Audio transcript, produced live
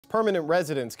permanent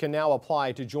residents can now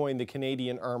apply to join the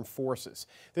Canadian Armed Forces.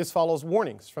 This follows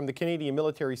warnings from the Canadian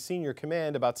Military Senior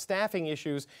Command about staffing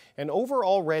issues and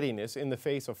overall readiness in the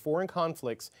face of foreign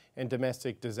conflicts and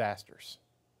domestic disasters.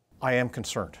 I am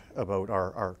concerned about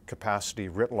our capacity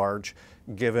writ large,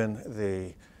 given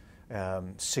the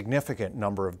significant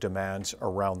number of demands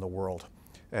around the world.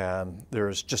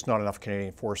 There's just not enough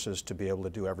Canadian forces to be able to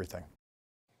do everything.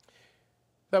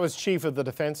 That was Chief of the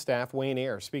Defence Staff, Wayne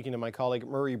Eyre, speaking to my colleague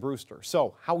Murray Brewster.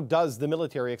 So, how does the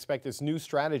military expect this new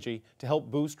strategy to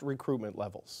help boost recruitment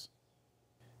levels?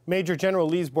 Major-General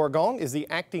Lise Bourgon is the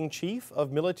acting chief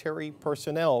of military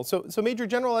personnel. So Major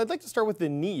General, I'd like to start with the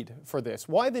need for this.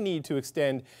 Why the need to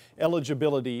extend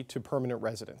eligibility to permanent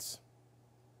residents?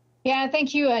 Yeah,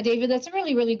 thank you, David. That's a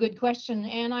really, really good question.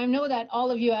 And I know that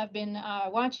all of you have been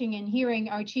watching and hearing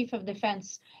our Chief of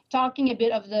Defense talking a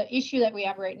bit of the issue that we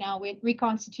have right now with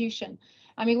reconstitution.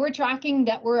 I mean, we're tracking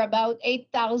that we're about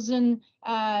 8,000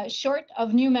 short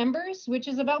of new members, which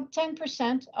is about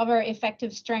 10% of our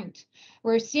effective strength.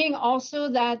 We're seeing also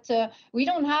that we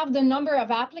don't have the number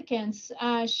of applicants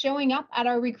showing up at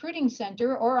our recruiting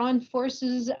center or on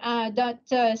forces.ca.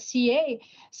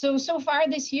 So far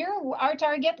this year, our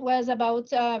target was about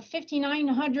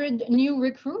 5,900 new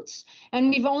recruits, and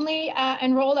we've only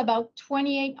enrolled about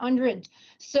 2,800.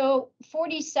 So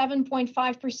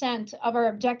 47.5% of our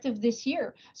objective this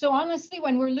year. So honestly,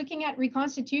 when we're looking at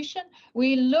reconstitution,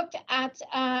 we looked at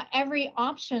every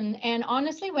option. And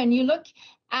honestly, when you look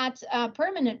at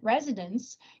permanent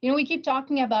residents, we keep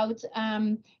talking about,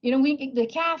 the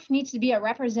CAF needs to be a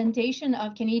representation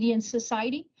of Canadian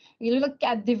society. We look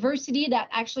at diversity that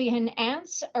actually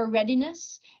enhance our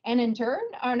readiness and in turn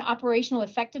our operational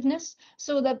effectiveness.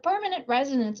 So the permanent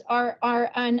residents are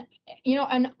an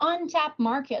untapped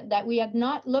market that we had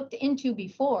not looked into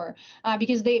before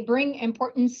because they bring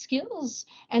important skills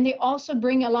and they also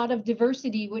bring a lot of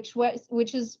diversity, which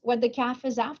is what the CAF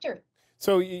is after.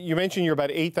 So you mentioned you're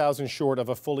about 8,000 short of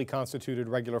a fully constituted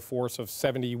regular force of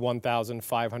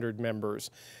 71,500 members.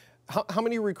 How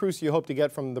many recruits do you hope to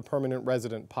get from the permanent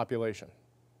resident population?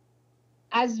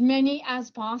 As many as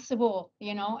possible.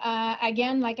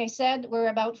 Again, like I said, we're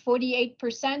about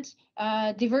 48%.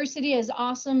 Diversity is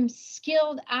awesome,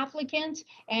 skilled applicant,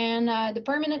 and the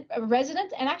permanent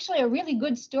resident, and actually a really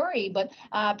good story, but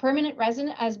permanent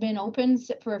resident has been open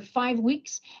for 5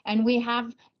 weeks, and we've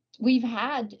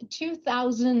had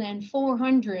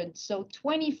 2,400, so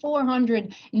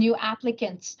 2,400 new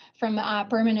applicants from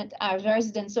permanent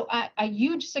residents. So a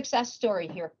huge success story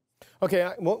here.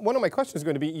 Okay, one of my questions is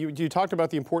going to be, you talked about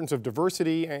the importance of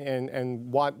diversity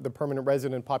and what the permanent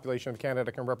resident population of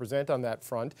Canada can represent on that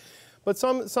front. But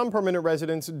some permanent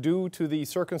residents, due to the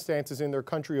circumstances in their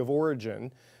country of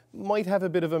origin, might have a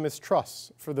bit of a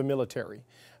mistrust for the military.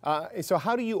 So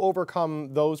how do you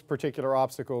overcome those particular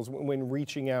obstacles when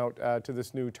reaching out to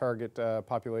this new target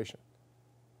population?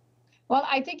 Well,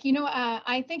 I think,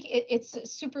 it's a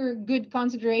super good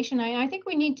consideration. I think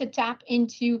we need to tap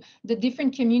into the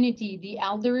different community, the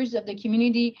elders of the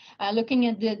community, looking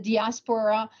at the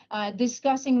diaspora,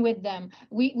 discussing with them.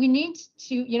 We need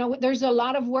to, there's a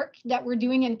lot of work that we're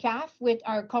doing in CAF with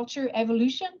our culture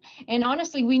evolution. And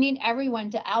honestly, we need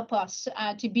everyone to help us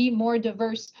to be more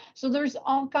diverse. So there's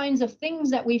all kinds of things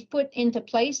that we've put into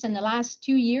place in the last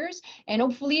 2 years. And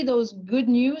hopefully those good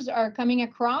news are coming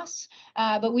across.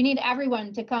 But we need everyone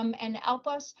to come and help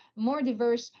us more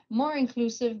diverse, more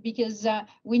inclusive, because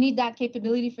we need that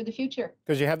capability for the future.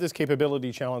 Because you have this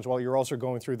capability challenge while you're also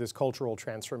going through this cultural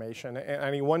transformation.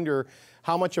 And I wonder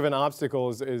how much of an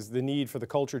obstacle is the need for the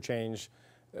culture change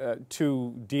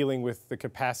to dealing with the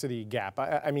capacity gap?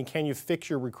 I mean, can you fix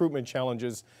your recruitment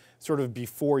challenges sort of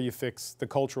before you fix the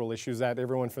cultural issues that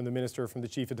everyone from the Minister, from the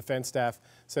Chief of Defence Staff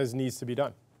says needs to be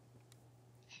done?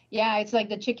 Yeah, it's like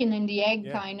the chicken and the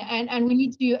egg kind, and we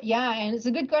need to, and it's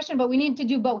a good question, but we need to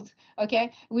do both.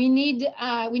 Okay, we need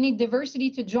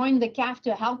diversity to join the CAF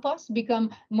to help us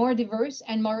become more diverse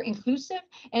and more inclusive,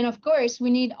 and of course we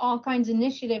need all kinds of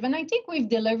initiative. And I think we've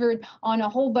delivered on a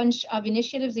whole bunch of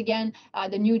initiatives. Again,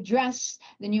 the new dress,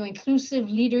 the new inclusive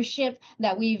leadership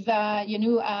that we've,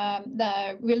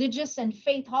 the religious and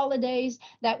faith holidays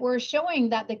that we're showing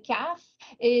that the CAF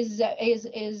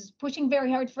is pushing very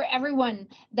hard for everyone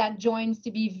that joins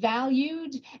to be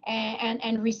valued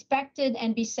and respected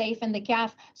and be safe in the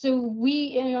CAF. So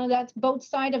we, that's both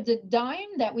sides of the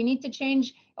dime, that we need to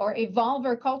change or evolve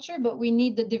our culture, but we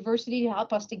need the diversity to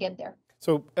help us to get there.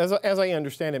 So as I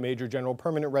understand it, Major General,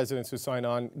 permanent residents who sign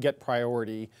on get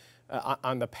priority.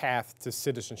 on the path to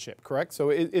citizenship, correct? So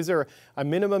is there a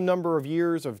minimum number of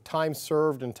years of time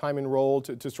served and time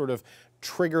enrolled to sort of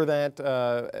trigger that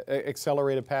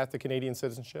accelerated path to Canadian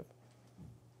citizenship?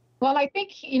 Well, I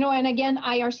think, and again,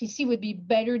 IRCC would be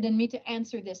better than me to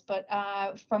answer this, but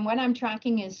from what I'm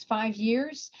tracking is 5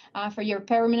 years for your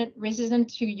permanent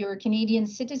resident to your Canadian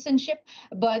citizenship.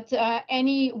 But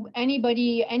any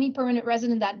permanent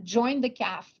resident that joined the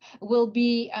CAF will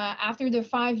be, after the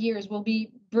 5 years, will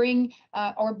be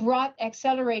brought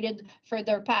accelerated for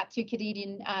their path to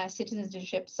Canadian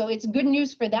citizenship. So it's good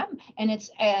news for them, and it's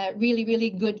really,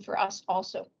 really good for us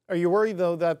also. Are you worried,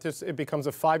 though, that it becomes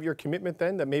a 5-year commitment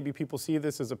then, that maybe people see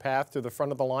this as a path to the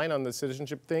front of the line on the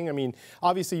citizenship thing? I mean,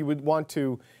 obviously you would want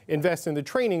to invest in the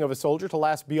training of a soldier to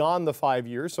last beyond the 5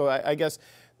 years. So I guess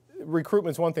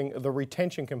recruitment's one thing, the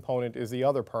retention component is the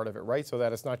other part of it, right? So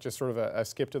that it's not just sort of a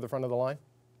skip to the front of the line?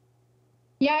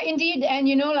 Yeah, indeed. And,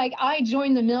 like I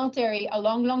joined the military a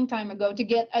long, long time ago to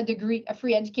get a degree, a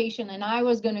free education, and I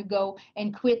was going to go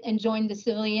and quit and join the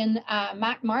civilian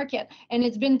market. And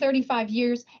it's been 35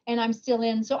 years and I'm still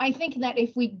in. So I think that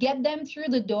if we get them through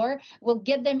the door, we'll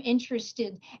get them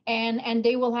interested and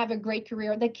they will have a great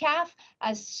career. The CAF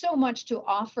has so much to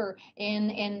offer in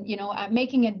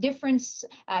making a difference,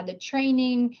 the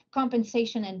training,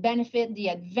 compensation and benefit, the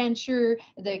adventure,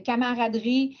 the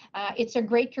camaraderie. It's a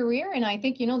great career. And I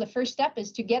think the first step is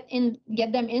to get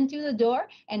them into the door,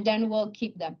 and then we'll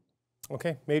keep them.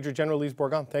 Okay, Major General Lise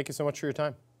Bourgon, thank you so much for your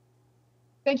time.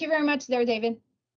 Thank you very much there, David.